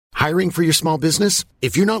Hiring for your small business?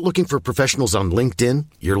 If you're not looking for professionals on LinkedIn,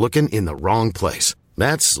 you're looking in the wrong place.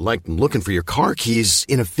 That's like looking for your car keys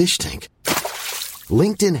in a fish tank.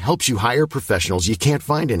 LinkedIn helps you hire professionals you can't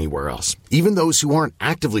find anywhere else, even those who aren't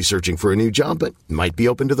actively searching for a new job but might be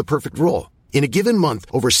open to the perfect role. In a given month,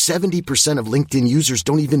 over 70% of LinkedIn users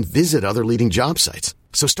don't even visit other leading job sites.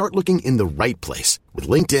 So start looking in the right place. With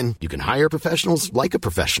LinkedIn, you can hire professionals like a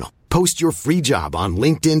professional. Post your free job on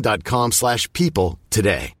linkedin.com/people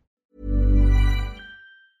today.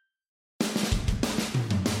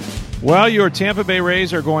 Well, your Tampa Bay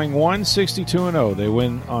Rays are going 162-0. They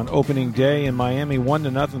win on opening day in Miami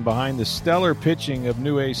 1-0 behind the stellar pitching of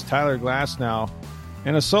new ace Tyler Glasnow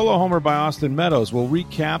and a solo homer by Austin Meadows. We'll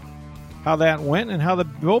recap how that went and how the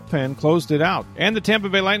bullpen closed it out. And the Tampa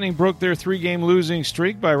Bay Lightning broke their 3-game losing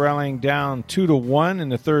streak by rallying down 2-1 in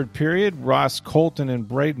the third period. Ross Colton and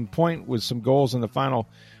Braden Point with some goals in the final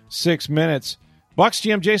 6 minutes. Bucs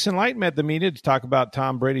GM Jason Light met the media to talk about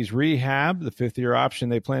Tom Brady's rehab, the fifth-year option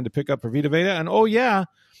they plan to pick up for Vita Vea. And, oh, yeah,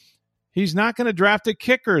 he's not going to draft a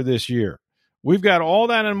kicker this year. We've got all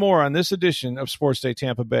that and more on this edition of Sports Day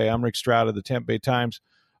Tampa Bay. I'm Rick Stroud of the Tampa Bay Times,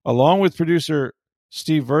 along with producer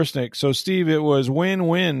Steve Versnick. So, Steve, it was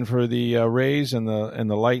win-win for the Rays and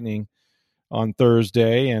the Lightning on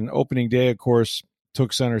Thursday. And opening day, of course,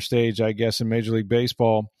 took center stage, I guess, in Major League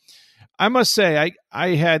Baseball. I must say, I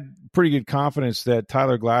had pretty good confidence that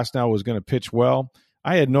Tyler Glasnow was going to pitch well.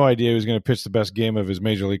 I had no idea he was going to pitch the best game of his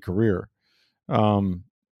Major League career.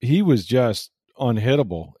 He was just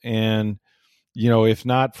unhittable. And, you know, if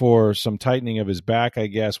not for some tightening of his back, I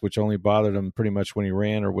guess, which only bothered him pretty much when he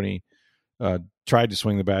ran or when he tried to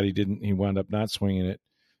swing the bat. He wound up not swinging it,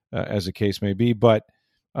 as the case may be. But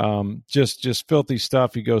just filthy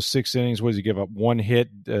stuff. He goes 6 innings. What does he give up? 1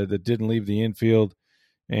 hit that didn't leave the infield.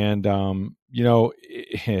 And, you know,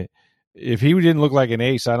 if he didn't look like an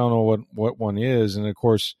ace, I don't know what one is. And, of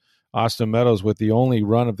course, Austin Meadows with the only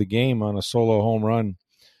run of the game on a solo home run.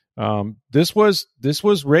 This was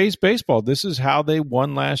Rays baseball. This is how they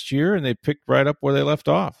won last year, and they picked right up where they left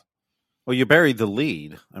off. Well, you buried the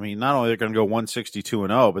lead. I mean, not only are they going to go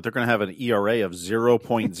 162-0, but they're going to have an ERA of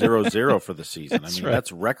 0.00 for the season. That's I mean, right.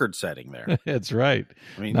 That's record-setting there. That's right.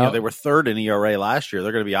 I mean, they were third in ERA last year.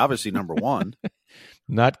 They're going to be obviously number one.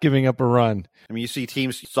 Not giving up a run. I mean,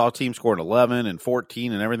 you saw teams scoring 11 and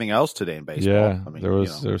 14 and everything else today in baseball. Yeah, I mean, there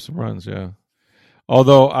were some runs, yeah.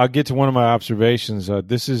 Although, I'll get to one of my observations.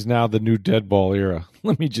 This is now the new dead ball era.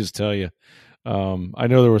 Let me just tell you. I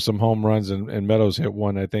know there were some home runs, and Meadows hit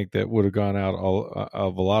one, I think, that would have gone out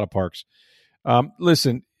of a lot of parks.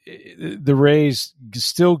 Listen, the Rays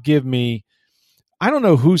still give me – I don't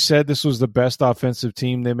know who said this was the best offensive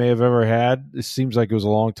team they may have ever had. It seems like it was a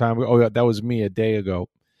long time ago. Oh, yeah, that was me a day ago.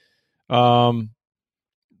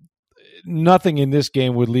 Nothing in this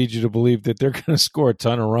game would lead you to believe that they're going to score a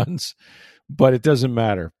ton of runs, but it doesn't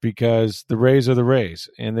matter because the Rays are the Rays,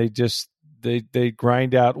 and they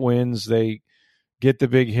grind out wins. They get the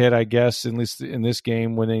big hit, I guess, at least in this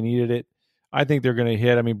game when they needed it. I think they're going to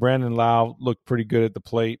hit. I mean, Brandon Lau looked pretty good at the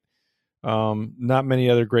plate. Not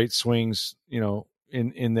many other great swings, you know,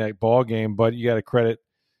 in that ball game, but you got to credit,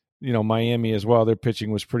 you know, Miami as well. Their pitching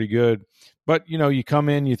was pretty good. But, you know, you come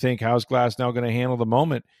in, you think, how's Glasnow going to handle the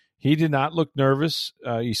moment? He did not look nervous.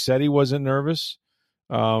 He said he wasn't nervous.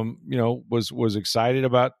 You know, was excited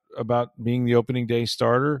about being the opening day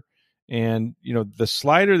starter. And, you know, the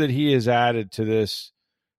slider that he has added to this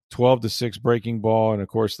 12-6 breaking ball and, of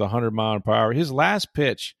course, the 100-mile-per-hour. His last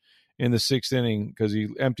pitch in the 6th inning, because he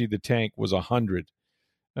emptied the tank, was 100.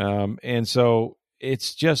 And so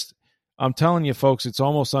it's just – I'm telling you, folks, it's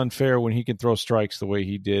almost unfair when he can throw strikes the way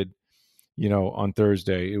he did, you know, on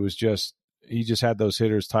Thursday. It was just – he just had those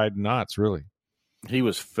hitters tied in knots, really. He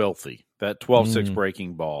was filthy. That 12-6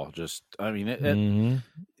 breaking ball just – I mean,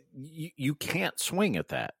 you can't swing at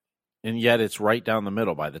that. And yet it's right down the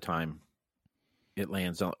middle by the time it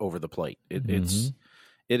lands over the plate. It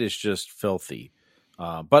is just filthy.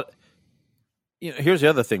 But you know, here's the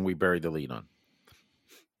other thing we buried the lead on.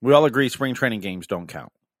 We all agree spring training games don't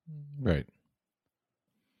count. Right.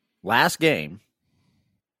 Last game,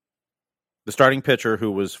 the starting pitcher,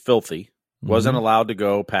 who was filthy, wasn't allowed to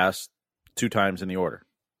go past 2 times in the order.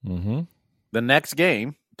 The next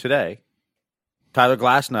game, today, Tyler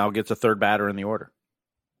Glasnow gets a third batter in the order.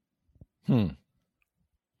 Did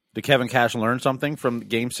Kevin Cash learn something from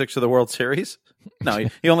Game 6 of the World Series? No,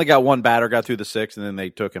 he only got one batter, got through the 6th, and then they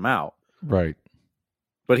took him out. Right.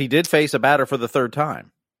 But he did face a batter for the 3rd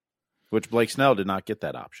time, which Blake Snell did not get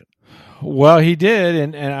that option. Well, he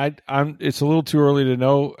did, and I'm. It's a little too early to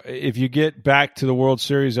know. If you get back to the World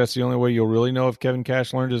Series, that's the only way you'll really know if Kevin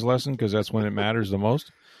Cash learned his lesson, because that's when it matters the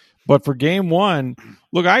most. But for game one,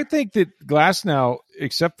 look, I think that Glasnow,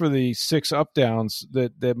 except for the 6 up downs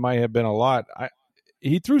that might have been a lot,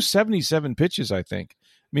 he threw 77 pitches, I think.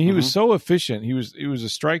 I mean, he was so efficient. He was a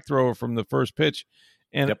strike thrower from the first pitch.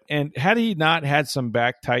 And and had he not had some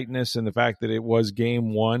back tightness and the fact that it was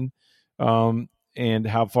game one, and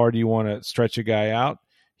how far do you want to stretch a guy out,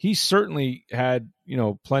 he certainly had,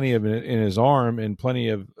 plenty of it in his arm and plenty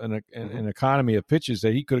of an economy of pitches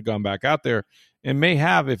that he could have gone back out there and may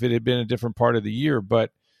have if it had been a different part of the year. But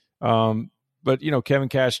Kevin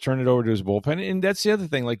Cash turned it over to his bullpen. And that's the other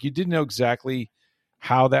thing. Like, you didn't know exactly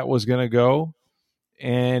how that was going to go,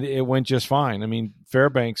 and it went just fine. I mean,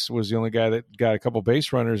 Fairbanks was the only guy that got a couple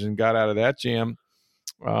base runners and got out of that jam.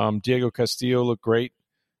 Diego Castillo looked great,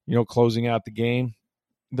 closing out the game.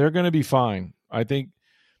 They're going to be fine. I think,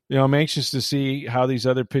 I'm anxious to see how these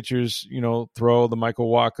other pitchers, throw, the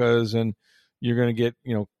Michael Wakas, and you're going to get,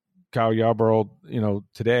 Kyle Yarbrough,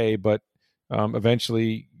 today, but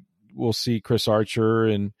eventually we'll see Chris Archer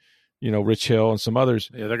and, Rich Hill and some others.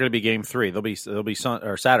 Yeah, they're going to be game 3. They'll be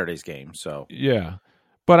Saturday's game. So yeah,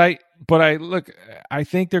 but I look, I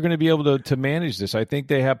think they're going to be able to manage this. I think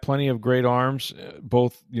they have plenty of great arms,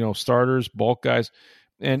 both starters, bulk guys,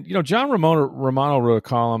 and John Romano wrote a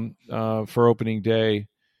column for opening day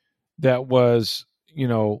that was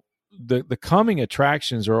the coming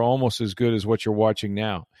attractions are almost as good as what you're watching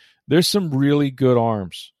now. There's some really good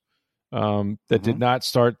arms that did not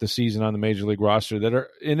start the season on the Major League roster that are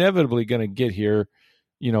inevitably going to get here,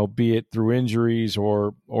 be it through injuries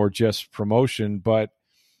or just promotion. But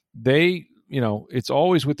they, it's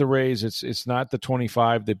always with the Rays. It's not the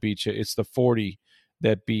 25 that beat you. It's the 40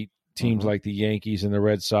 that beat teams like the Yankees and the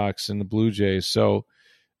Red Sox and the Blue Jays. So,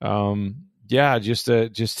 just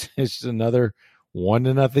it's another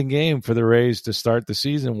 1-0 game for the Rays to start the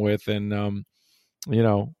season with. And,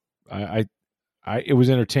 it was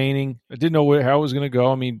entertaining. I didn't know how it was going to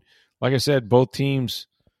go. I mean, like I said, both teams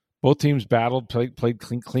battled, played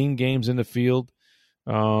clean games in the field.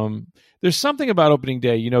 There's something about opening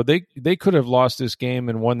day. They could have lost this game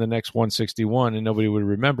and won the next 161, and nobody would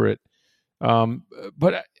remember it.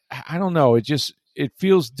 But I don't know. It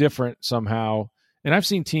feels different somehow. And I've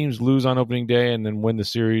seen teams lose on opening day and then win the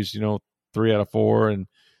series, 3 out of 4, and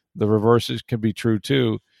the reverses can be true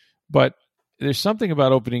too. But there's something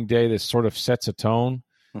about opening day that sort of sets a tone.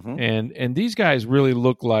 And these guys really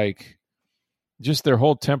look like just their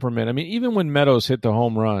whole temperament. I mean, even when Meadows hit the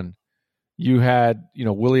home run, you had,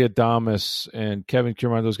 Willie Adames and Kevin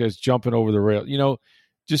Kiermaier, those guys jumping over the rail,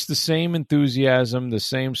 just the same enthusiasm, the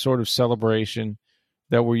same sort of celebration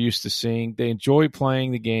that we're used to seeing. They enjoy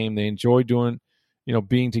playing the game. They enjoy doing,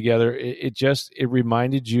 being together. It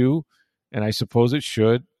reminded you, and I suppose it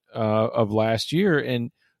should, of last year.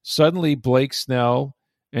 And suddenly Blake Snell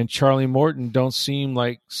and Charlie Morton don't seem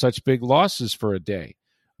like such big losses for a day.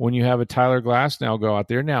 When you have a Tyler Glasnow go out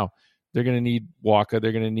there, now they're going to need Waka,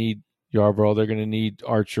 they're going to need Yarbrough, they're going to need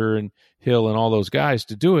Archer and Hill and all those guys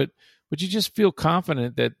to do it. But you just feel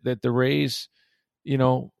confident that the Rays,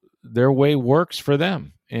 their way works for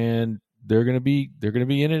them, and they're going to be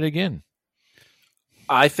in it again.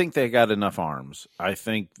 I think they got enough arms. I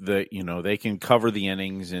think that they can cover the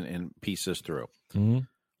innings and piece this through. Mm-hmm.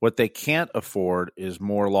 What they can't afford is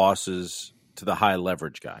more losses to the high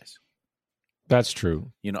leverage guys. That's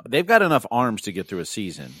true. They've got enough arms to get through a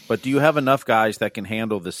season, but do you have enough guys that can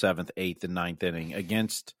handle the 7th, 8th, and 9th inning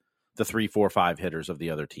against the 3, 4, 5 hitters of the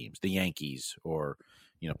other teams, the Yankees, or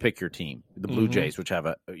pick your team, the Blue Jays, which have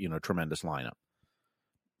a tremendous lineup.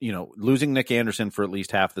 Losing Nick Anderson for at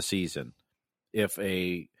least half the season, if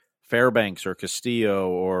a Fairbanks or Castillo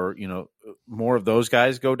or more of those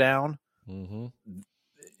guys go down,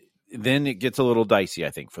 then it gets a little dicey, I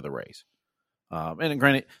think, for the Rays. And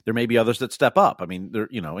granted, there may be others that step up. I mean,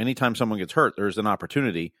 anytime someone gets hurt, there's an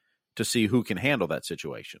opportunity to see who can handle that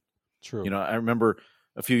situation. True. I remember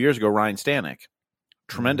a few years ago, Ryan Stanek,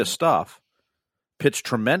 tremendous stuff, pitched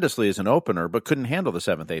tremendously as an opener, but couldn't handle the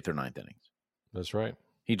 7th, 8th, or 9th innings. That's right.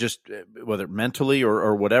 He just, whether mentally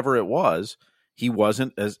or whatever it was, he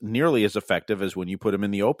wasn't as nearly as effective as when you put him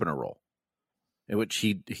in the opener role, in which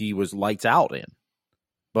he was lights out in.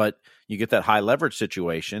 But you get that high leverage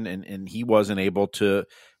situation, and he wasn't able to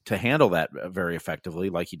handle that very effectively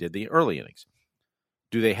like he did the early innings.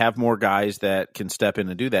 Do they have more guys that can step in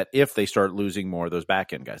and do that if they start losing more of those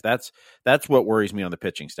back end guys? That's what worries me on the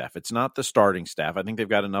pitching staff. It's not the starting staff. I think they've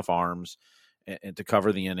got enough arms and to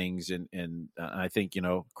cover the innings, and I think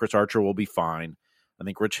Chris Archer will be fine. I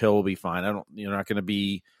think Rich Hill will be fine. I don't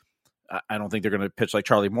think they're going to pitch like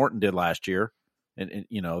Charlie Morton did last year, and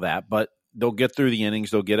that, but they'll get through the innings.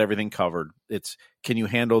 They'll get everything covered. It's, can you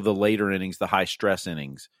handle the later innings, the high stress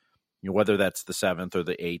innings? whether that's the 7th or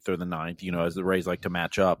the 8th or the 9th, as the Rays like to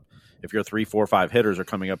match up. If your 3, 4, 5 hitters are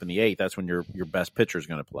coming up in the 8th, that's when your best pitcher is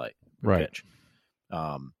going to play. Right. Pitch.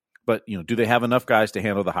 But, do they have enough guys to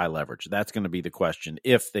handle the high leverage? That's going to be the question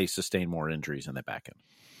if they sustain more injuries in the back end.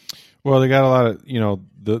 Well, they got a lot of,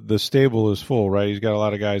 the stable is full, right? He's got a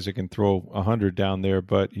lot of guys that can throw 100 down there,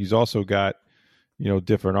 but he's also got,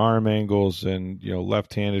 different arm angles and,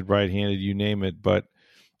 left-handed, right-handed, you name it. But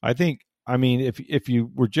if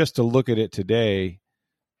you were just to look at it today,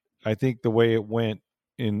 I think the way it went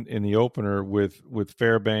in the opener with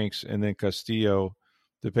Fairbanks and then Castillo,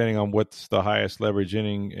 depending on what's the highest leverage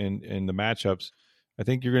inning in the matchups, I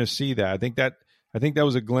think you're going to see that. I think that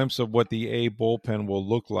was a glimpse of what the A bullpen will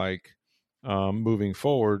look like moving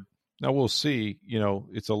forward. Now we'll see.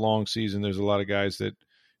 It's a long season. There's a lot of guys that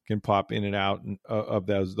can pop in and out of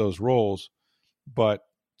those roles. But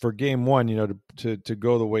for game one, to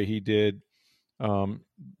go the way he did, at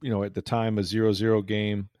the time a 0-0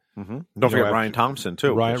 game. Mm-hmm. Don't forget Ryan Thompson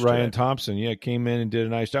too. Ryan Thompson, came in and did a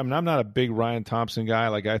nice job. I mean, I'm not a big Ryan Thompson guy.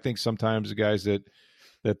 Like I think sometimes the guys that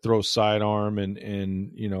throw sidearm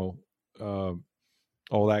and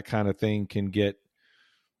all that kind of thing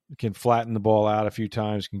can flatten the ball out a few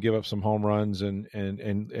times, can give up some home runs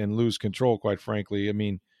and lose control. Quite frankly, I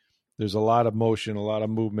mean, there's a lot of motion, a lot of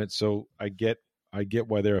movement. So I get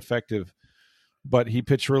why they're effective, but he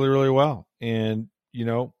pitched really, really well. And,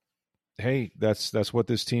 hey, that's what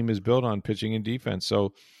this team is built on, pitching and defense.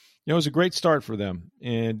 So, it was a great start for them.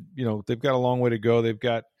 And, they've got a long way to go. They've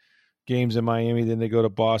got games in Miami, then they go to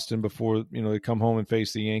Boston before, they come home and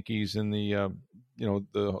face the Yankees in the,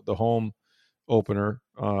 the home opener,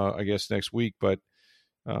 I guess next week. But,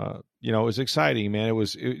 it was exciting, man.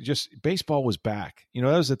 It just baseball was back. That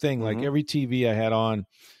was the thing. Like every TV I had on,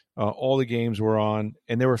 all the games were on,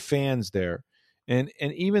 and there were fans there. And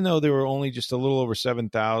even though there were only just a little over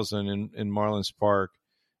 7,000 in Marlins Park,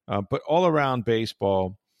 but all around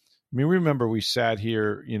baseball, I mean, remember we sat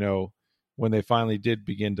here, when they finally did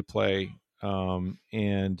begin to play,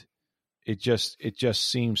 and it just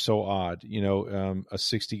seemed so odd, a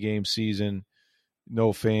 60-game season,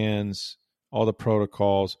 no fans, all the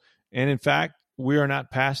protocols. And in fact, we are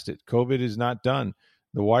not past it. COVID is not done.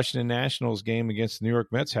 The Washington Nationals game against the New York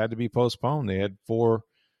Mets had to be postponed. They had 4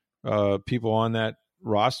 people on that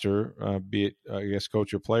roster, be it, I guess,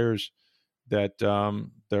 coach or players that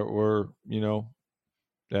were,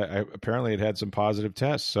 that apparently had some positive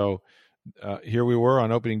tests. So here we were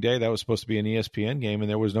on opening day. That was supposed to be an ESPN game, and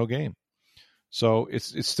there was no game. So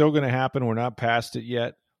it's still going to happen. We're not past it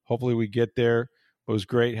yet. Hopefully we get there. It was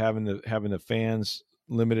great having the fans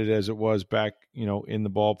limited as it was back, in the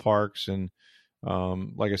ballparks. And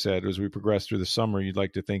like I said, as we progress through the summer, you'd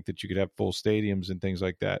like to think that you could have full stadiums and things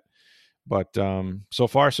like that. But so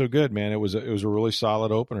far, so good, man. It was a really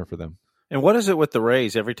solid opener for them. And what is it with the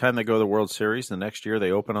Rays? Every time they go to the World Series, the next year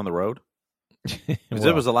they open on the road? Because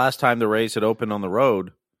it was the last time the Rays had opened on the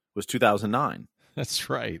road was 2009. That's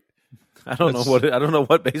right. I don't know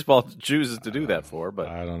what baseball chooses to do that for, but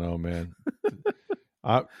I don't know, man.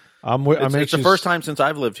 It's the first time since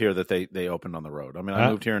I've lived here that they opened on the road. I mean, I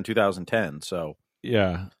moved here in 2010, so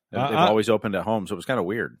yeah, they've always opened at home, so it was kind of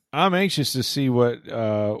weird. I'm anxious to see what the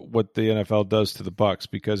NFL does to the Bucs,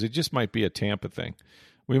 because it just might be a Tampa thing.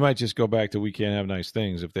 We might just go back to we can't have nice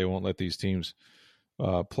things if they won't let these teams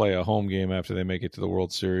play a home game after they make it to the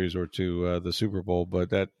World Series or to the Super Bowl. But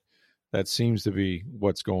that seems to be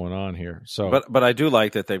what's going on here. So, but I do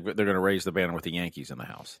like that they're going to raise the banner with the Yankees in the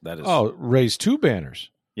house. That is raise 2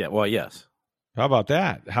 banners. Yeah, well, yes. How about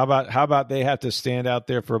that? How about they have to stand out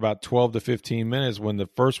there for about 12 to 15 minutes when the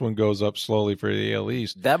first one goes up slowly for the AL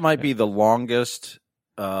East? That might be the longest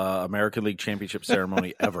American League Championship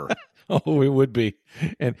ceremony ever. Oh, it would be.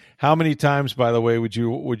 And how many times, by the way, would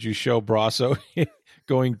you show Brasso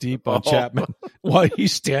going deep on Chapman while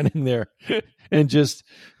he's standing there and just,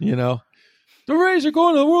 the Rays are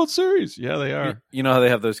going to the World Series. Yeah, they are. You know how they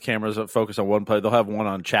have those cameras that focus on one player? They'll have one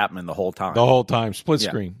on Chapman the whole time. The whole time. Split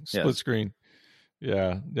screen.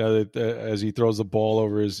 Yeah. As he throws the ball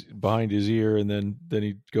over behind his ear, and then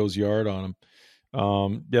he goes yard on him.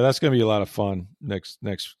 That's going to be a lot of fun next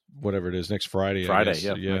whatever it is, next Friday.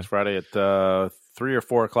 Next Friday at 3 or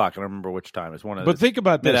 4 o'clock. I don't remember which time. It's one of. But think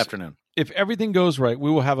about this: mid-afternoon. If everything goes right,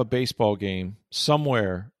 we will have a baseball game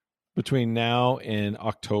somewhere between now and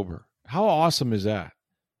October. How awesome is that?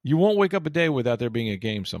 You won't wake up a day without there being a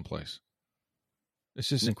game someplace. It's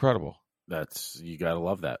just incredible. You got to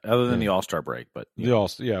love that. Other than the All-Star break, but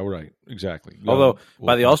right, exactly. Although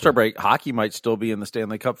by the All-Star break, hockey might still be in the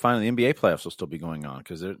Stanley Cup final. The NBA playoffs will still be going on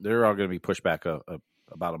because they're all going to be pushed back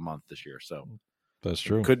about a month this year. So That's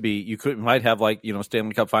true. It could be you might have like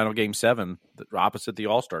Stanley Cup Final Game 7 opposite the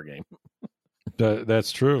All-Star game.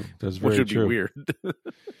 That's true. That's very Which would true. be weird.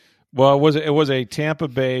 Well, it was a Tampa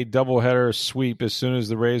Bay doubleheader sweep as soon as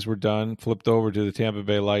the Rays were done. Flipped over to the Tampa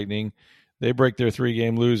Bay Lightning. They break their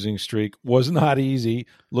 3-game losing streak. Was not easy.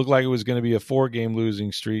 Looked like it was going to be a 4-game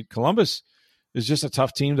losing streak. Columbus is just a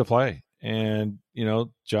tough team to play. And,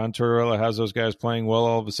 John Tortorella has those guys playing well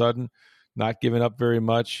all of a sudden, not giving up very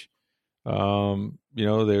much. They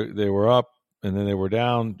were up and then they were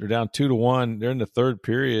down. They're down 2-1. They're in the third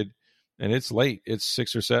period and it's late. It's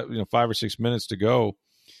 6 or 7, 5 or 6 minutes to go.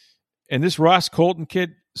 And this Ross Colton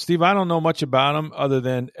kid, Steve, I don't know much about him other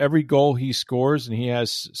than every goal he scores, and he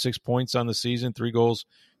has 6 points on the season, 3 goals,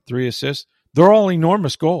 3 assists. They're all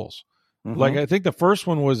enormous goals. Mm-hmm. Like I think the first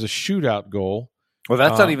one was a shootout goal. Well,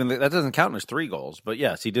 that's not even that doesn't count as 3 goals, but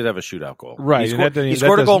yes, he did have a shootout goal. Right, he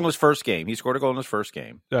scored a goal in his first game. He scored a goal in his first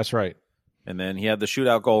game. That's right. And then he had the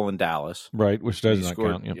shootout goal in Dallas. Right, which does not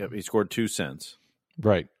count. Yep, he scored 2 since.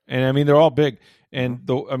 Right, and I mean they're all big. And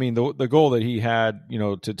the goal that he had,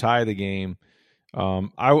 to tie the game,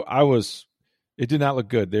 it did not look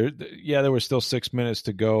good. There was still 6 minutes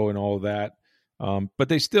to go and all of that. But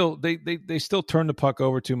they still turned the puck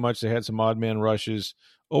over too much. They had some odd man rushes.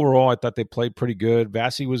 Overall, I thought they played pretty good.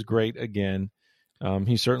 Vasi was great again.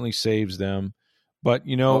 He certainly saves them. But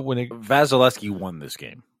Vasilevsky won this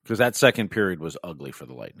game because that second period was ugly for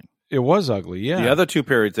the Lightning. It was ugly, yeah. The other 2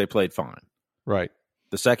 periods they played fine. Right.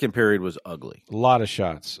 The second period was ugly. A lot of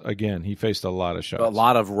shots. Again, he faced a lot of shots. A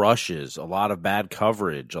lot of rushes, a lot of bad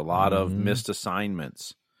coverage, a lot of missed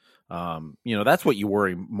assignments. That's what you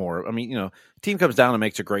worry more. I mean, team comes down and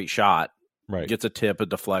makes a great shot, right? Gets a tip, a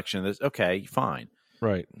deflection. That's okay, fine.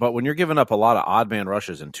 Right. But when you're giving up a lot of odd man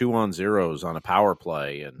rushes and 2-on-0s on a power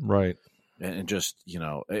play and right. And just,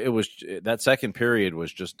 it was that second period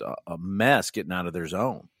was just a mess getting out of their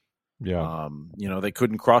zone. Yeah. They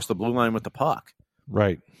couldn't cross the blue line with the puck.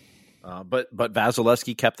 Right. But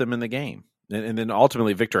Vasilevsky kept them in the game. And then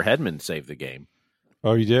ultimately Victor Hedman saved the game.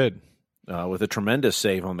 Oh, he did? With a tremendous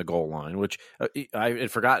save on the goal line, which I had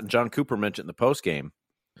forgotten John Cooper mentioned in the postgame.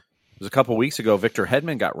 It was a couple weeks ago, Victor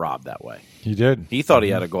Hedman got robbed that way. He did. He thought he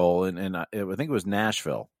had a goal, and I think it was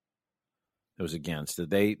Nashville it was against.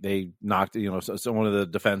 They knocked, so one of the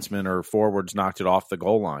defensemen or forwards knocked it off the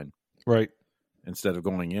goal line. Right. Instead of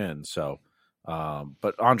going in, so...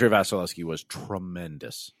 but Andre Vasilevsky was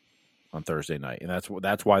tremendous on Thursday night, and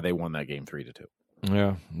that's why they won that game 3-2.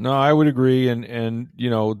 Yeah, no, I would agree, and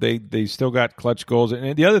they still got clutch goals.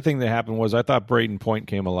 And the other thing that happened was I thought Braden Point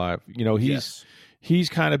came alive. He's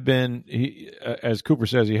kind of been as Cooper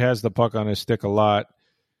says, he has the puck on his stick a lot.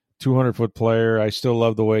 200-foot player. I still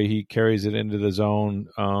love the way he carries it into the zone.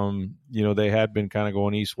 They had been kind of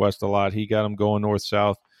going east-west a lot. He got them going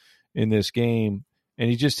north-south in this game. And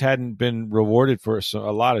he just hadn't been rewarded for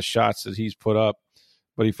a lot of shots that he's put up,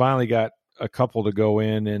 but he finally got a couple to go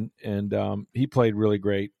in, and he played really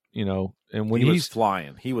great. And when he was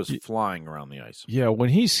flying around the ice. Yeah, when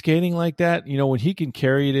he's skating like that, when he can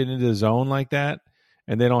carry it into the zone like that,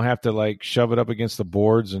 and they don't have to like shove it up against the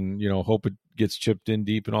boards and hope it gets chipped in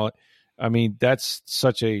deep and all that. I mean, that's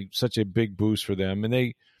such a big boost for them, and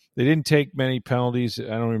they didn't take many penalties.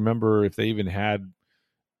 I don't remember if they even had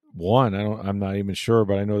one. I'm not even sure,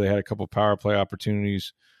 but I know they had a couple power play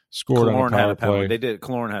opportunities scored on a power play.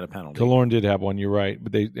 Killorn had a penalty. Killorn did have one. You're right,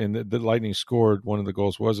 but the Lightning scored. One of the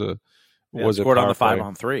goals was scored on the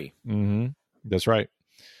 5-on-3. Mm-hmm. That's right.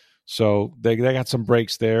 So they got some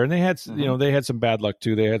breaks there, and they had they had some bad luck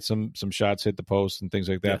too. They had some shots hit the post and things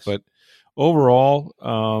like that. Yes. But overall,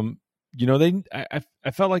 I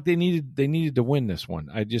felt like they needed to win this one.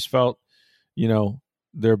 I just felt,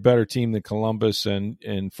 they're a better team than Columbus,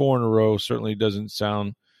 and 4 in a row certainly doesn't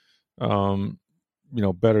sound,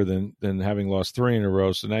 better than having lost 3 in a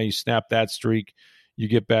row. So now you snap that streak, you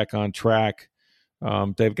get back on track.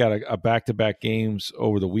 They've got a back-to-back games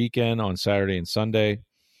over the weekend on Saturday and Sunday,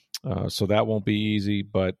 so that won't be easy.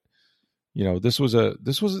 But this was a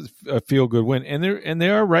feel-good win, and they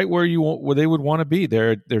are right where they would want to be.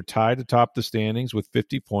 They're tied atop the standings with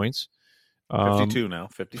 50 points. 52 now.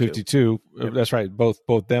 52. Yep. That's right.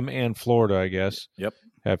 Both them and Florida, I guess. Yep.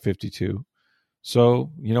 Have 52.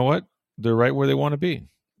 So you know what? They're right where they want to be.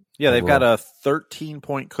 Yeah, they've got a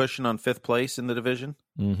 13-point cushion on 5th place in the division,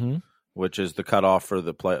 which is the cutoff for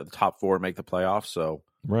the top 4 make the playoffs. So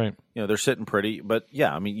right, they're sitting pretty. But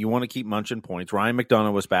yeah, I mean, you want to keep munching points. Ryan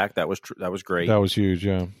McDonough was back. That was great. That was huge.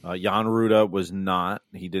 Yeah. Jan Ruda was not.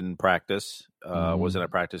 He didn't practice. Wasn't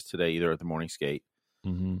at practice today either at the morning skate.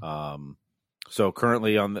 So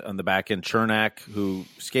currently on the back end, Chernak, who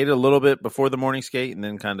skated a little bit before the morning skate and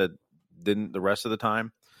then kind of didn't the rest of the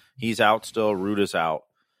time. He's out still. Ruta's out.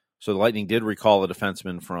 So the Lightning did recall a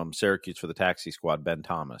defenseman from Syracuse for the taxi squad, Ben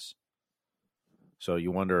Thomas. So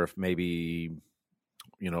you wonder if maybe,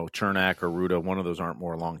 Chernak or Ruta, one of those aren't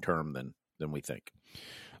more long-term than we think.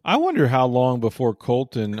 I wonder how long before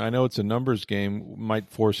Colton, I know it's a numbers game, might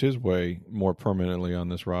force his way more permanently on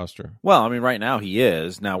this roster. Well, I mean, right now he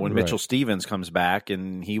is. Now, when Mitchell Stevens comes back,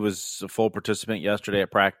 and he was a full participant yesterday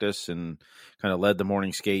at practice and kind of led the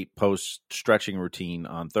morning skate post-stretching routine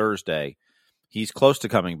on Thursday, he's close to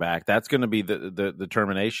coming back. That's going to be the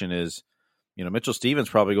determination is, Mitchell Stevens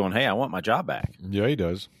probably going, hey, I want my job back. Yeah, he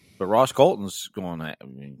does. But Ross Colton's going,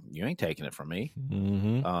 you ain't taking it from me.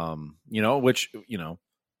 Mm-hmm. Which,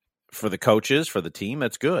 for the coaches, for the team,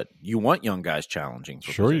 that's good. You want young guys challenging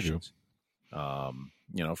for positions. You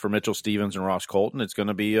do. For Mitchell Stevens and Ross Colton, it's going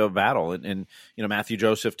to be a battle. And Matthew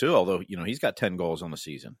Joseph, too, although, he's got 10 goals on the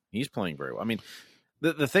season. He's playing very well. I mean,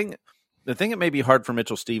 the thing that may be hard for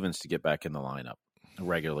Mitchell Stevens to get back in the lineup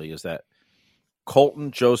regularly is that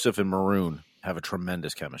Colton, Joseph, and Maroon have a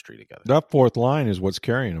tremendous chemistry together. That fourth line is what's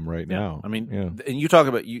carrying them right now. I mean, and you talk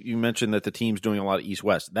about, you mentioned that the team's doing a lot of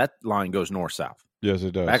east-west. That line goes north-south. Yes,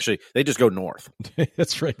 it does. Actually, they just go north.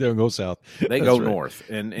 That's right. They don't go south. They go north,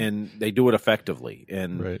 and they do it effectively.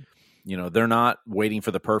 And, they're not waiting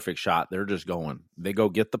for the perfect shot. They're just going. They go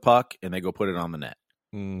get the puck, and they go put it on the net.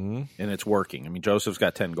 Mm-hmm. And it's working. I mean, Joseph's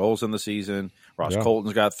got 10 goals in the season. Ross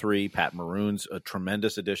Colton's got 3. Pat Maroon's a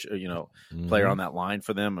tremendous addition, player on that line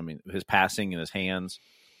for them. I mean, his passing and his hands.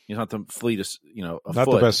 He's not the fleetest, not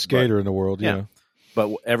the best skater in the world, but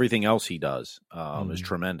everything else he does is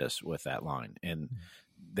tremendous with that line. And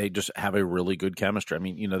they just have a really good chemistry. I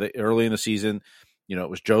mean, early in the season, it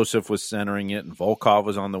was Joseph was centering it and Volkov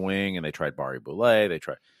was on the wing, and they tried Barry Boulay.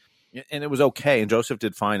 And it was okay. And Joseph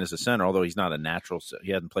did fine as a center, although he's not a natural.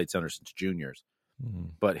 He hadn't played center since juniors.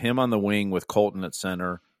 Mm-hmm. But him on the wing with Colton at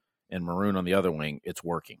center and Maroon on the other wing, it's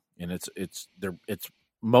working. And it's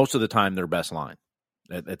most of the time their best line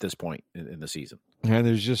at this point in the season. And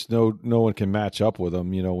there's just no one can match up with them,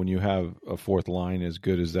 when you have a fourth line as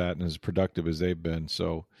good as that and as productive as they've been.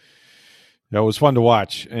 So that was fun to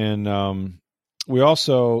watch. And we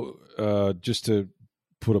also, just to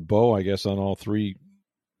put a bow, I guess, on all three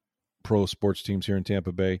pro sports teams here in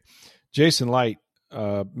Tampa Bay, Jason Light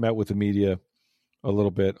met with the media a little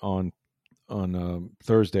bit on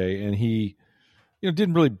Thursday, and he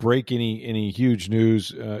didn't really break any huge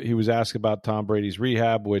news. He was asked about Tom Brady's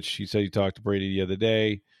rehab, which he said he talked to Brady the other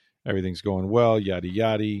day. Everything's going well, yada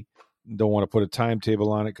yada. Don't want to put a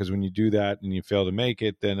timetable on it, because when you do that and you fail to make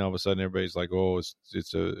it, then all of a sudden everybody's like, oh,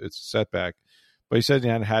 it's a setback. But he said he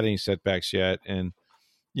hadn't had any setbacks yet, and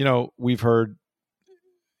we've heard.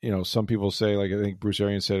 Some people say, like I think Bruce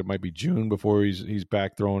Arians said, it might be June before he's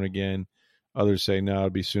back throwing again. Others say no, it'll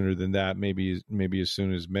be sooner than that. Maybe as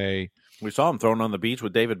soon as May. We saw him throwing on the beach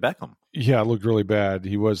with David Beckham. Yeah, it looked really bad.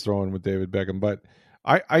 He was throwing with David Beckham, but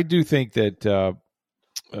I do think that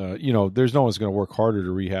there's no one's going to work harder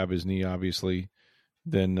to rehab his knee, obviously,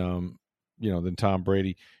 than Tom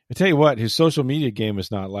Brady. I tell you what, his social media game is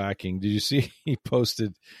not lacking. Did you see he's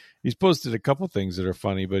posted a couple things that are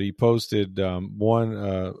funny, but he posted one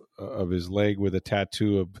of his leg with a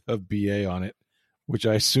tattoo of BA on it, which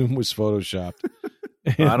I assume was photoshopped.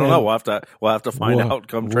 I don't know. We'll have to find out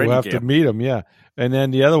come training camp. We'll have to meet him, yeah. And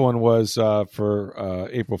then the other one was for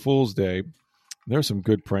April Fool's Day. There's some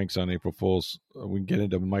good pranks on April Fool's. We can get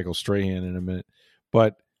into Michael Strahan in a minute.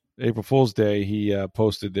 But April Fool's Day, he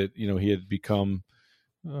posted that he had become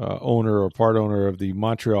owner or part owner of the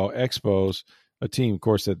Montreal Expos, a team, of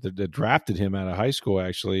course, that drafted him out of high school.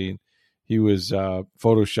 Actually, he was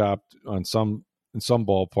photoshopped in some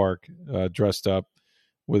ballpark, dressed up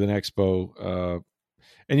with an Expo.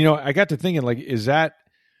 And I got to thinking, like, is that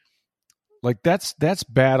like that's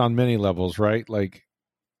bad on many levels, right? Like,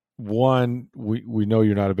 one, we know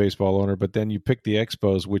you're not a baseball owner, but then you pick the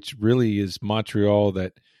Expos, which really is Montreal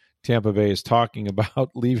that Tampa Bay is talking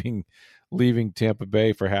about leaving Tampa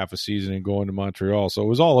Bay for half a season and going to Montreal. So it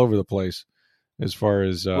was all over the place. As far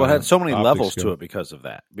as it had so many levels to it because of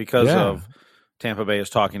that. Of Tampa Bay is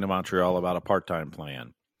talking to Montreal about a part-time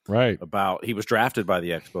plan, right? About he was drafted by the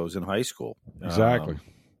Expos in high school, exactly,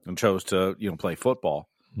 and chose to play football.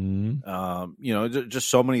 Mm-hmm. Just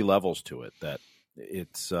so many levels to it that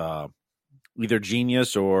it's either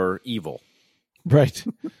genius or evil, right?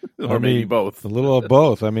 Or maybe both. A little of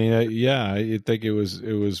both. I mean, I think it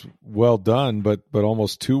was well done, but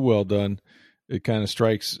almost too well done. It kind of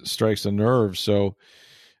strikes a nerve. So,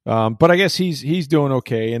 but I guess he's doing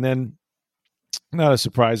okay. And then Not a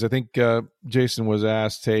surprise. I think Jason was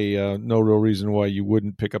asked, hey, no real reason why you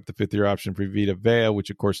wouldn't pick up the fifth-year option for Vita Vea, which,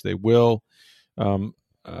 of course, they will. That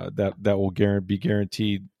will be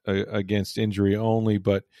guaranteed against injury only,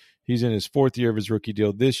 but he's in his fourth year of his rookie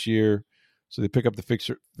deal this year, so they pick up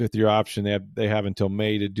the fifth-year option. They have until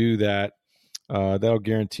May to do that. That'll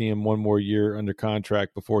guarantee him one more year under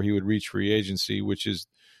contract before he would reach free agency, which is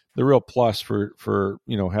the real plus for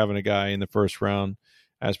having a guy in the first round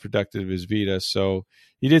as productive as Vita. So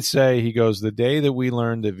he did say, he goes, the day that we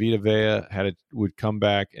learned that Vita Vea would come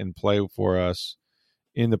back and play for us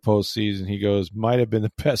in the postseason, he goes, might have been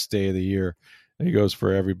the best day of the year. And he goes,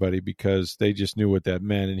 for everybody, because they just knew what that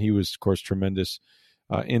meant. And he was, of course, tremendous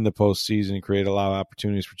in the postseason and created a lot of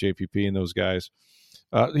opportunities for JPP and those guys.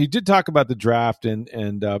 He did talk about the draft,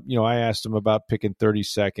 and I asked him about picking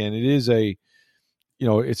 32nd. It is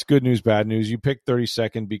it's good news, bad news. You pick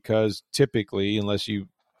 32nd because typically, unless you've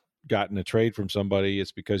gotten a trade from somebody,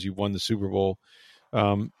 it's because you won the Super Bowl.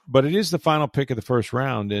 But it is the final pick of the first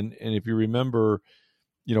round. And if you remember,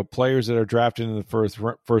 players that are drafted in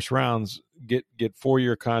the first rounds get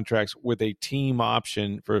 4-year contracts with a team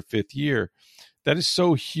option for a fifth year. That is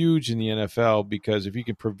so huge in the NFL, because if you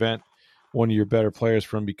can prevent one of your better players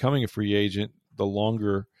from becoming a free agent, the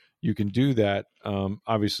longer you can do that.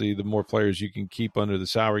 Obviously, the more players you can keep under the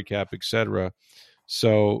salary cap, et cetera.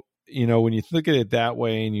 So, when you look at it that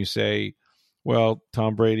way and you say, well,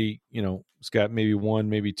 Tom Brady, it's got maybe 1,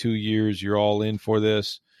 maybe 2 years, you're all in for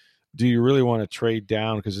this. Do you really want to trade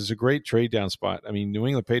down? Because it's a great trade down spot. I mean, New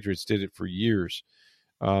England Patriots did it for years.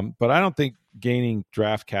 But I don't think gaining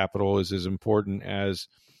draft capital is as important as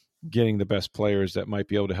getting the best players that might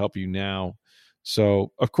be able to help you now.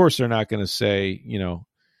 So, of course, they're not going to say,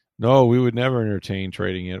 no, we would never entertain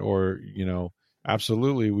trading it, or,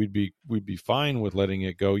 absolutely, we'd be fine with letting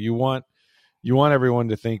it go. You want everyone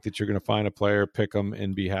to think that you're going to find a player, pick them,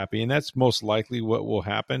 and be happy. And that's most likely what will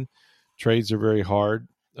happen. Trades are very hard.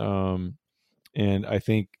 And I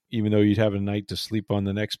think even though you'd have a night to sleep on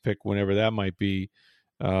the next pick, whenever that might be,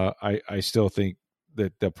 I still think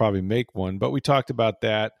that they'll probably make one. But we talked about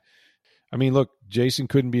that. I mean, look, Jason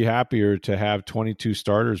couldn't be happier to have 22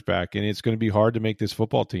 starters back, and it's going to be hard to make this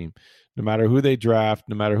football team. No matter who they draft,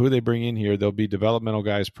 no matter who they bring in here, they'll be developmental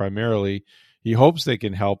guys primarily. He hopes they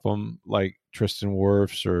can help them like Tristan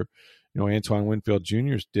Wirfs or, Antoine Winfield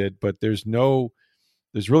Jr.'s did, but there's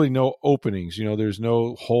really no openings. There's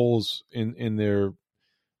no holes in their,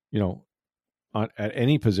 at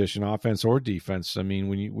any position, offense or defense. I mean,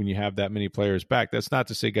 when you have that many players back, that's not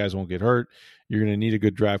to say guys won't get hurt. You're going to need a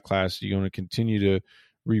good draft class. You're going to continue to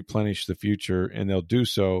replenish the future, and they'll do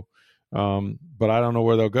so. But I don't know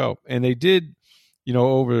where they'll go. And they did,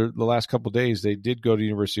 over the last couple of days, they did go to the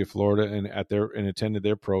University of Florida and attended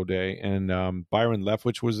their pro day. And Byron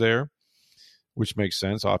Leftwich was there, which makes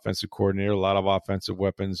sense. Offensive coordinator, a lot of offensive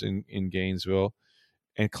weapons in Gainesville.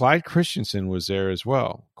 And Clyde Christensen was there as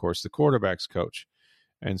well, of course, the quarterback's coach.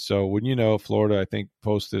 And so when Florida, I think,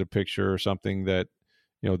 posted a picture or something that,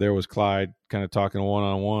 there was Clyde kind of talking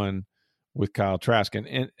one-on-one with Kyle Trask.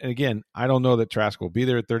 And again, I don't know that Trask will be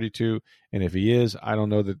there at 32. And if he is, I don't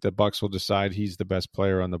know that the Bucs will decide he's the best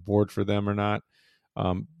player on the board for them or not.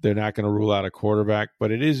 They're not going to rule out a quarterback,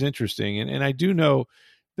 but it is interesting. And I do know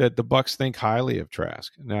that the Bucs think highly of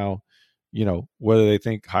Trask. Now, whether they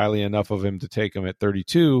think highly enough of him to take him at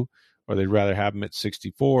 32 or they'd rather have him at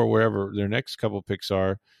 64, wherever their next couple picks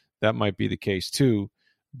are, that might be the case too.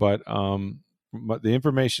 But the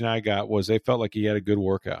information I got was they felt like he had a good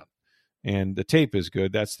workout. And the tape is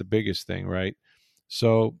good. That's the biggest thing, right?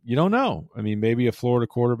 So you don't know. I mean, maybe a Florida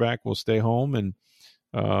quarterback will stay home and,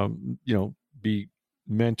 be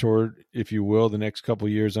mentored, if you will, the next couple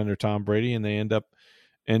of years under Tom Brady, and they end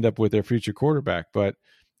up with their future quarterback. But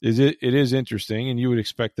it is interesting, and you would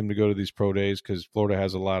expect them to go to these pro days because Florida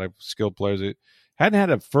has a lot of skilled players. It hadn't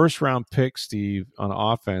had a first-round pick, Steve, on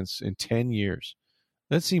offense in 10 years.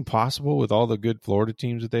 That seemed possible with all the good Florida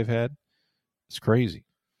teams that they've had. It's crazy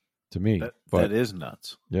to me. That is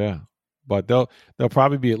nuts. Yeah. But they'll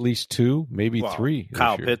probably be at least 2, maybe 3.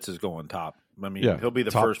 Kyle Pitts is going top. I mean, he'll be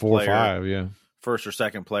the top first 4 player, or 5, yeah. First or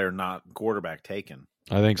second player not quarterback taken.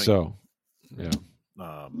 I think so. Yeah.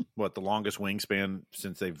 The longest wingspan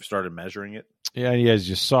since they've started measuring it? Yeah, he has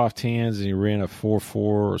just soft hands, and he ran a 4.4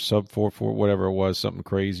 or sub 4.4, whatever it was, something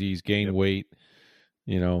crazy. He's gained weight.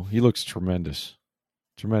 He looks tremendous.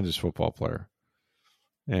 Tremendous football player.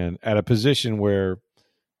 And at a position where,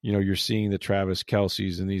 you're seeing the Travis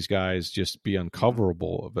Kelce's and these guys just be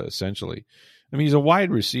uncoverable, essentially. I mean, he's a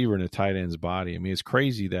wide receiver in a tight end's body. I mean, it's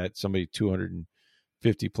crazy that somebody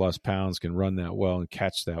 250-plus pounds can run that well and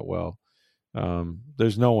catch that well.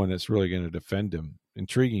 there's no one that's really going to defend him.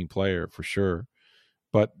 Intriguing player for sure,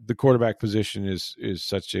 but the quarterback position is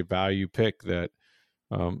such a value pick that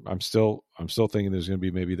I'm still thinking there's going to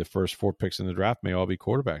be maybe the first 4 picks in the draft may all be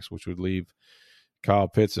quarterbacks, which would leave Kyle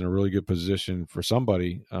Pitts in a really good position for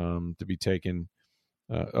somebody to be taken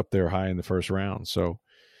up there high in the first round. So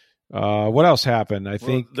what else happened? I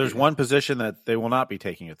think there's one position that they will not be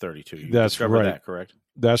taking at 32. You that's discovered right. That, correct?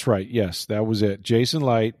 That's right. Yes, that was it. Jason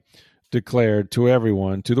Light declared to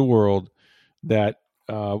everyone, to the world, that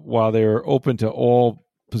while they're open to all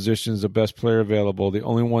positions, the best player available, the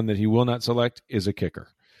only one that he will not select is a kicker,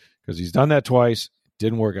 because he's done that twice.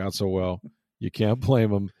 Didn't work out so well. You can't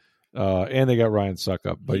blame him. And they got Ryan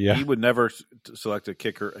Suckup. But yeah, he would never select a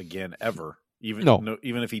kicker again, ever. Even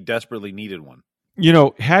if he desperately needed one.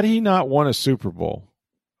 Had he not won a Super Bowl,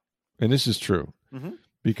 and this is true,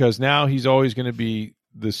 because now he's always going to be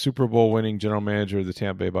the Super Bowl winning general manager of the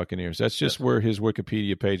Tampa Bay Buccaneers. That's just where his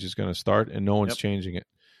Wikipedia page is going to start, and no one's changing it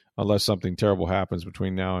unless something terrible happens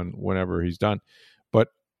between now and whenever he's done. But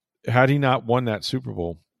had he not won that Super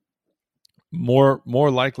Bowl, more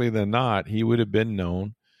likely than not, he would have been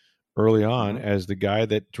known early on as the guy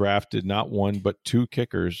that drafted not one but 2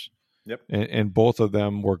 kickers. Yep. And both of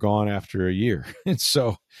them were gone after a year. And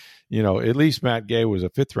so, at least Matt Gay was a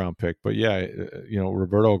 5th round pick. But yeah,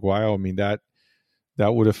 Roberto Aguayo, I mean, that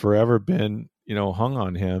would have forever been, hung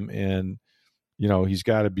on him. And, he's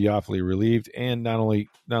got to be awfully relieved. And not only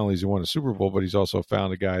has he won a Super Bowl, but he's also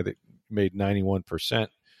found a guy that made 91%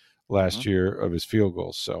 last year of his field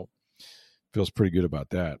goals. So feels pretty good about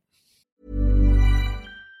that.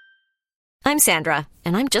 I'm Sandra,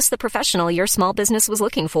 and I'm just the professional your small business was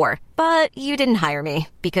looking for. But you didn't hire me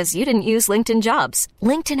because you didn't use LinkedIn Jobs.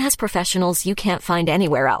 LinkedIn has professionals you can't find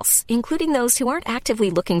anywhere else, including those who aren't actively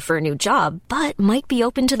looking for a new job, but might be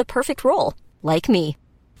open to the perfect role, like me.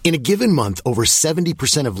 In a given month, over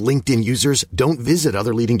 70% of LinkedIn users don't visit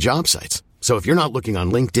other leading job sites. So if you're not looking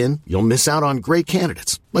on LinkedIn, you'll miss out on great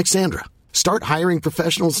candidates like Sandra. Start hiring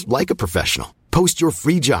professionals like a professional. Post your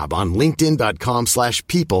free job on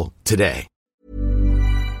linkedin.com/people today.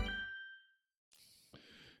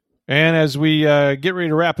 And as we get ready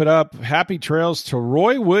to wrap it up, happy trails to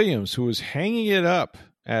Roy Williams, who was hanging it up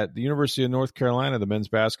at the University of North Carolina, the men's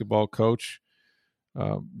basketball coach.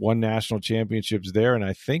 Won national championships there, and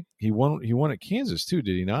I think he won at Kansas too,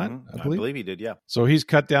 did he not? I believe he did, yeah. So he's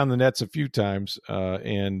cut down the nets a few times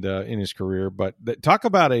and in his career. But talk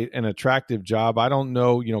about an attractive job. I don't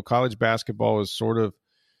know, college basketball is sort of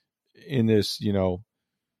in this,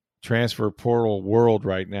 transfer portal world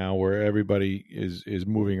right now where everybody is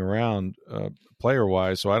moving around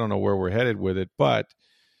player-wise, so I don't know where we're headed with it. But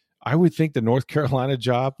I would think the North Carolina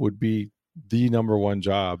job would be the number one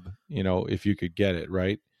job, if you could get it,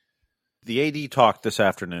 right? The AD talked this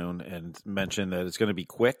afternoon and mentioned that it's going to be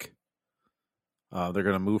quick. They're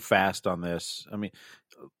going to move fast on this. I mean,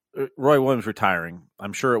 Roy Williams retiring,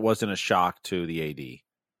 I'm sure it wasn't a shock to the AD.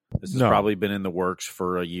 This has probably been in the works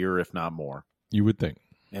for a year, if not more. You would think.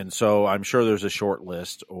 And so I'm sure there's a short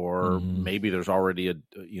list, or maybe there's already a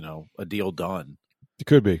deal done. It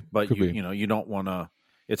could be. But you don't want to.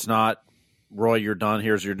 It's not, Roy, you're done.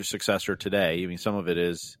 Here's your successor today. I mean, some of it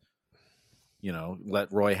is,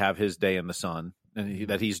 let Roy have his day in the sun, and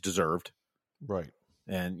that he's deserved. Right.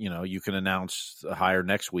 And you can announce a hire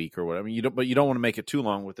next week or whatever. But you don't want to make it too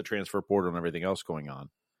long with the transfer portal and everything else going on.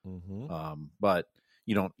 But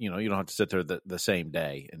you don't have to sit there the same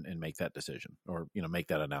day and make that decision or make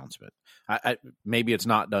that announcement. I maybe it's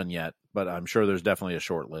not done yet, but I'm sure there's definitely a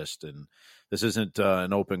short list, and this isn't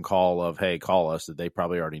an open call of, hey, call us. That they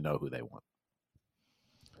probably already know who they want.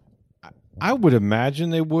 I would imagine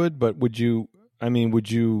they would, but would you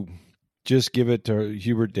just give it to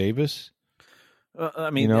Hubert Davis?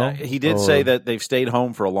 He did say that they've stayed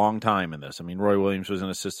home for a long time in this. I mean, Roy Williams was an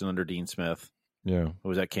assistant under Dean Smith. Yeah, who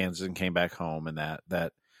was at Kansas and came back home, and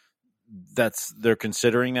that's they're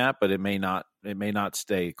considering that, but it may not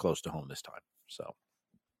stay close to home this time. So,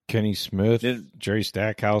 Kenny Smith, Jerry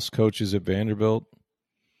Stackhouse coaches at Vanderbilt.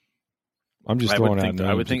 I'm just throwing out names.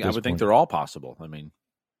 I would think they're all possible. I mean,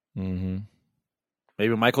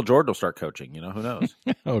 maybe Michael Jordan will start coaching. Who knows?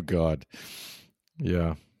 Oh God,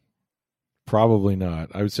 yeah, probably not.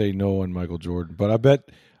 I would say no on Michael Jordan, but I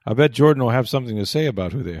bet Jordan will have something to say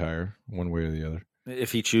about who they hire, one way or the other.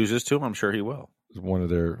 If he chooses to, I'm sure he will. One of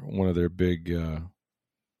their big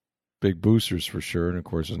boosters for sure, and of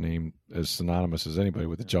course, his name as synonymous as anybody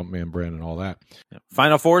with the Jumpman brand and all that. Yeah.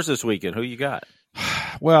 Final Fours this weekend. Who you got?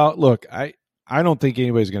 Well, look, I don't think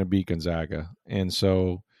anybody's going to beat Gonzaga, and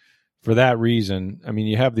so for that reason, I mean,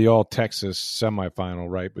 you have the All Texas semifinal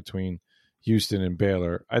right between Houston and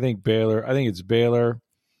Baylor. I think it's Baylor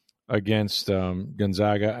against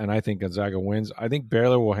Gonzaga, and I think Gonzaga wins. I think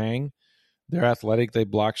Baylor will hang. They're athletic. They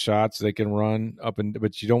block shots. They can run up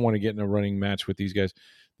but you don't want to get in a running match with these guys.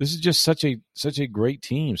 This is just such a great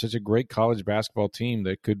team, such a great college basketball team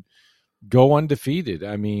that could go undefeated.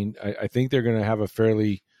 I mean, I think they're going to have a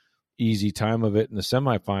fairly easy time of it in the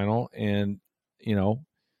semifinal. And,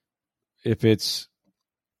 if it's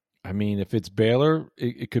Baylor,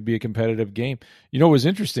 it could be a competitive game. What was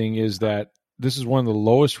interesting is that this is one of the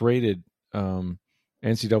lowest rated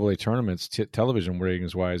NCAA tournaments, television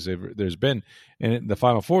ratings wise, there's been. And in the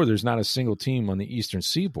Final Four, there's not a single team on the Eastern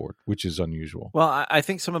Seaboard, which is unusual. Well, I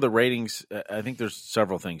think some of the ratings, I think there's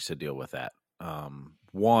several things to deal with that.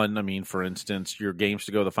 One, for instance, your games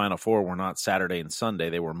to go to the Final Four were not Saturday and Sunday;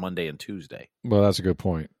 they were Monday and Tuesday. Well, that's a good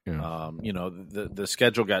point. Yeah. The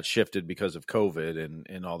schedule got shifted because of COVID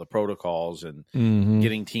and all the protocols and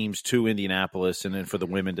getting teams to Indianapolis, and then for the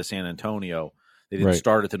women to San Antonio. They didn't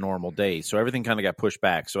start at the normal day, so everything kind of got pushed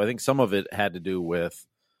back. So I think some of it had to do with,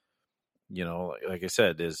 like I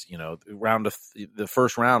said, is the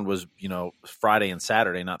first round was Friday and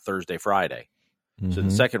Saturday, not Thursday, Friday. Mm-hmm. So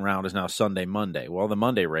the second round is now Sunday, Monday. Well, the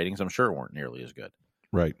Monday ratings, I'm sure, weren't nearly as good,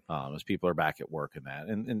 right? As people are back at work and that,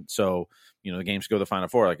 and so the games to go to the Final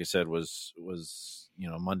Four, like I said, was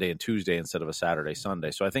Monday and Tuesday instead of a Saturday,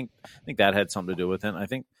 Sunday. So I think that had something to do with it. And I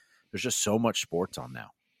think there's just so much sports on now.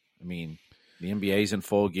 I mean. The NBA's in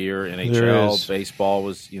full gear. NHL, baseball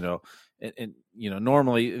was, and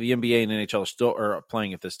normally the NBA and NHL are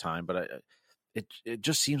playing at this time, but it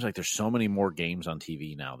just seems like there's so many more games on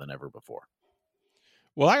TV now than ever before.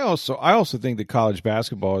 Well, I also think that college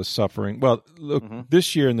basketball is suffering. Well, look,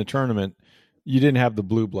 this year in the tournament, you didn't have the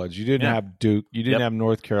Blue Bloods, you didn't have Duke, you didn't have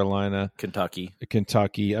North Carolina,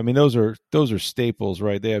 Kentucky. I mean, those are staples,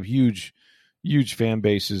 right? They have huge fan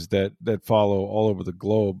bases that follow all over the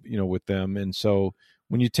globe, with them. And so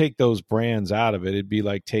when you take those brands out of it, it'd be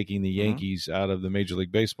like taking the Yankees out of the Major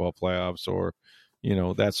League Baseball playoffs or,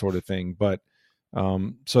 that sort of thing. But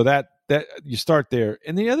so that you start there.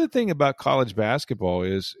 And the other thing about college basketball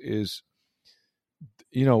is,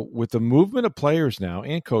 with the movement of players now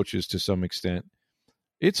and coaches to some extent,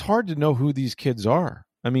 it's hard to know who these kids are.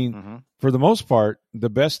 I mean, for the most part,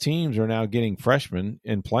 the best teams are now getting freshmen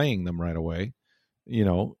and playing them right away,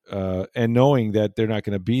 and knowing that they're not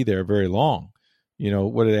going to be there very long.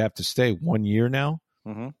 What do they have to stay 1 year now?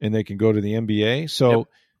 And they can go to the NBA. So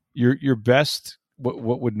your best,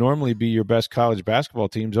 what would normally be your best college basketball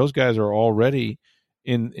teams, those guys are already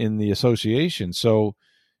in the association. So,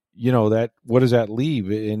 what does that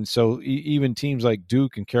leave? And so even teams like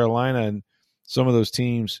Duke and Carolina and some of those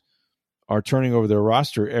teams are turning over their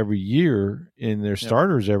roster every year in their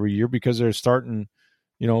starters every year because they're starting,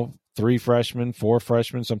 3 freshmen, 4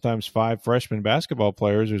 freshmen, sometimes 5 freshman basketball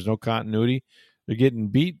players. There's no continuity. They're getting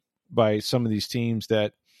beat by some of these teams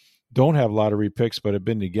that don't have lottery picks but have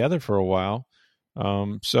been together for a while.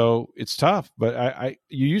 So it's tough. But I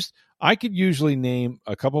could usually name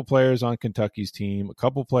a couple players on Kentucky's team, a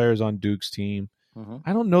couple players on Duke's team.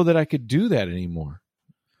 I don't know that I could do that anymore.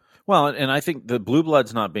 Well, and I think the Blue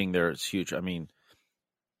Bloods not being there is huge. I mean,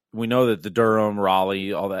 we know that the Durham,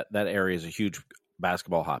 Raleigh, all that area is a huge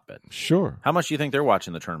basketball hotbed. Sure. How much do you think they're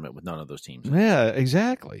watching the tournament with none of those teams? Yeah,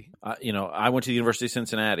 exactly. I went to the University of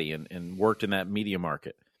Cincinnati and worked in that media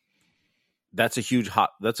market. That's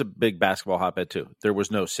a big basketball hotbed too. There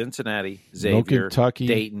was no Cincinnati, Xavier, Kentucky,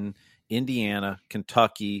 Dayton, Indiana,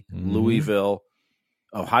 Kentucky, Louisville.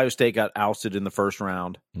 Ohio State got ousted in the first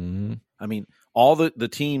round. I mean, all the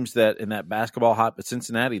teams that in that basketball but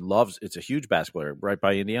Cincinnati it's a huge basketball area right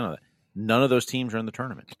by Indiana. None of those teams are in the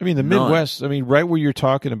tournament. I mean, the Midwest, right where you're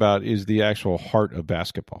talking about is the actual heart of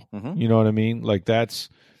basketball. You know what I mean? Like that's,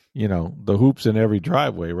 the hoops in every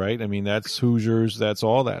driveway, right? I mean, that's Hoosiers, that's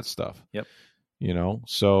all that stuff. Yep.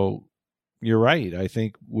 So you're right. I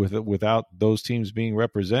think without those teams being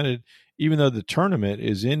represented, even though the tournament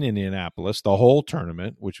is in Indianapolis, the whole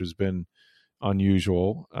tournament, which has been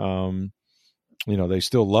unusual, they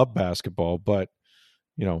still love basketball, but,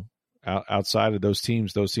 outside of those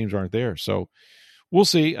teams aren't there. So we'll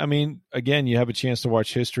see. I mean, again, you have a chance to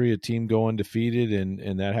watch history, a team go undefeated,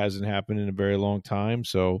 and that hasn't happened in a very long time.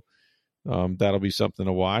 So that'll be something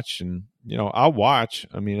to watch. And, I'll watch.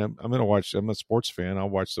 I mean, I'm going to watch. I'm a sports fan. I'll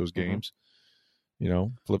watch those games,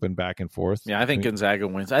 flipping back and forth. Yeah, I think Gonzaga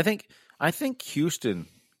wins. I think Houston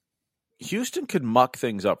could muck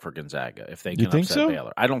things up for Gonzaga if they can upset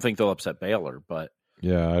Baylor. I don't think they'll upset Baylor, but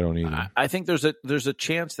yeah, I don't either. I think there's a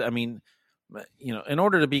chance that, in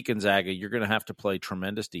order to beat Gonzaga, you're going to have to play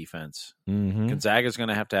tremendous defense. Gonzaga's going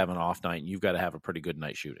to have an off night, and you've got to have a pretty good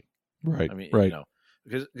night shooting. Right. I mean, right.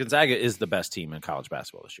 because Gonzaga is the best team in college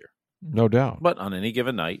basketball this year. No doubt. But on any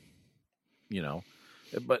given night,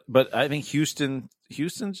 but I think Houston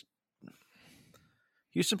plays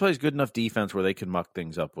good enough defense where they can muck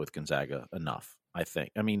things up with Gonzaga enough, I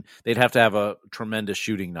think. I mean, they'd have to have a tremendous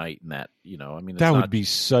shooting night in that, I mean, that would be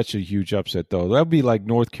such a huge upset, though. That would be like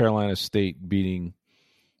North Carolina State beating,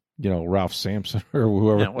 Ralph Sampson or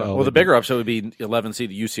whoever. Yeah, well, the bigger upset would be 11 seed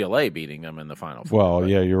UCLA beating them in the Final Four. Well,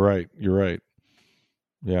 yeah, you're right.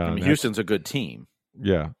 Yeah. I mean, Houston's a good team.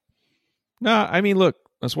 Yeah. No, I mean, look,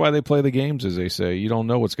 that's why they play the games, as they say. You don't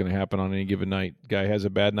know what's going to happen on any given night. Guy has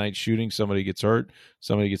a bad night shooting, somebody gets hurt,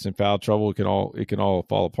 somebody gets in foul trouble. It can all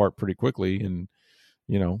fall apart pretty quickly, and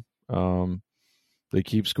they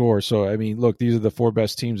keep score. So I mean, look, these are the 4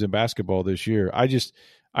 best teams in basketball this year. I just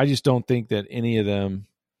don't think that any of them,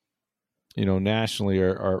 nationally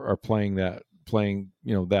are playing that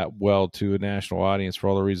well to a national audience for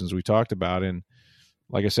all the reasons we talked about. And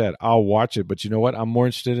like I said, I'll watch it, but you know what? I'm more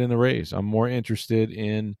interested in the Rays. I'm more interested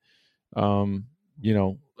in,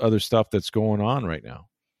 other stuff that's going on right now.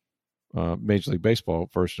 Major League Baseball,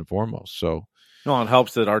 first and foremost. So, it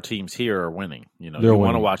helps that our teams here are winning. You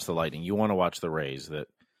want to watch the Lightning. You want to watch the Rays.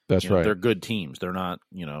 That's right. They're good teams. They're not,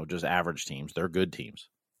 just average teams. They're good teams.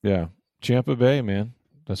 Yeah. Tampa Bay, man.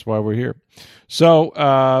 That's why we're here. So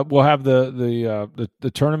we'll have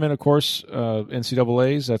the tournament, of course,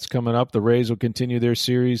 NCAAs. That's coming up. The Rays will continue their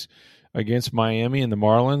series against Miami and the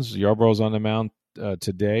Marlins. Yarborough's on the mound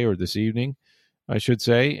today or this evening, I should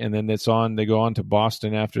say, and then they go on to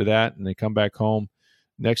Boston after that, and they come back home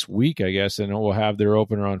next week, I guess, and we'll have their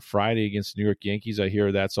opener on Friday against the New York Yankees. I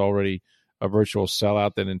hear that's already a virtual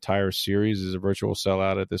sellout. That entire series is a virtual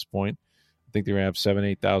sellout at this point. I think they're going to have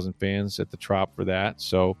 7,000-8,000 fans at the Trop for that.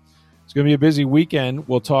 So it's going to be a busy weekend.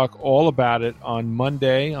 We'll talk all about it on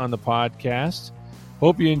Monday on the podcast.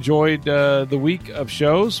 Hope you enjoyed the week of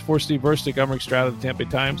shows. For Steve Verstick, I'm Rick Stroud of the Tampa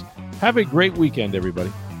Bay Times. Have a great weekend,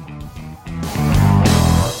 everybody.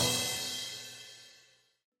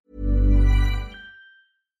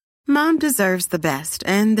 Mom deserves the best,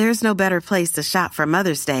 and there's no better place to shop for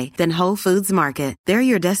Mother's Day than Whole Foods Market. They're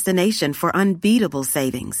your destination for unbeatable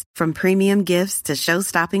savings, from premium gifts to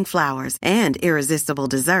show-stopping flowers and irresistible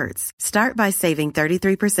desserts. Start by saving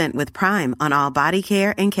 33% with Prime on all body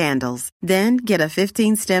care and candles. Then get a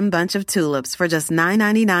 15-stem bunch of tulips for just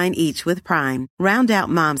 $9.99 each with Prime. Round out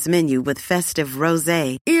Mom's menu with festive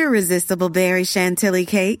rosé, irresistible berry chantilly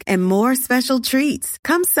cake, and more special treats.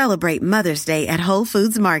 Come celebrate Mother's Day at Whole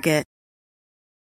Foods Market.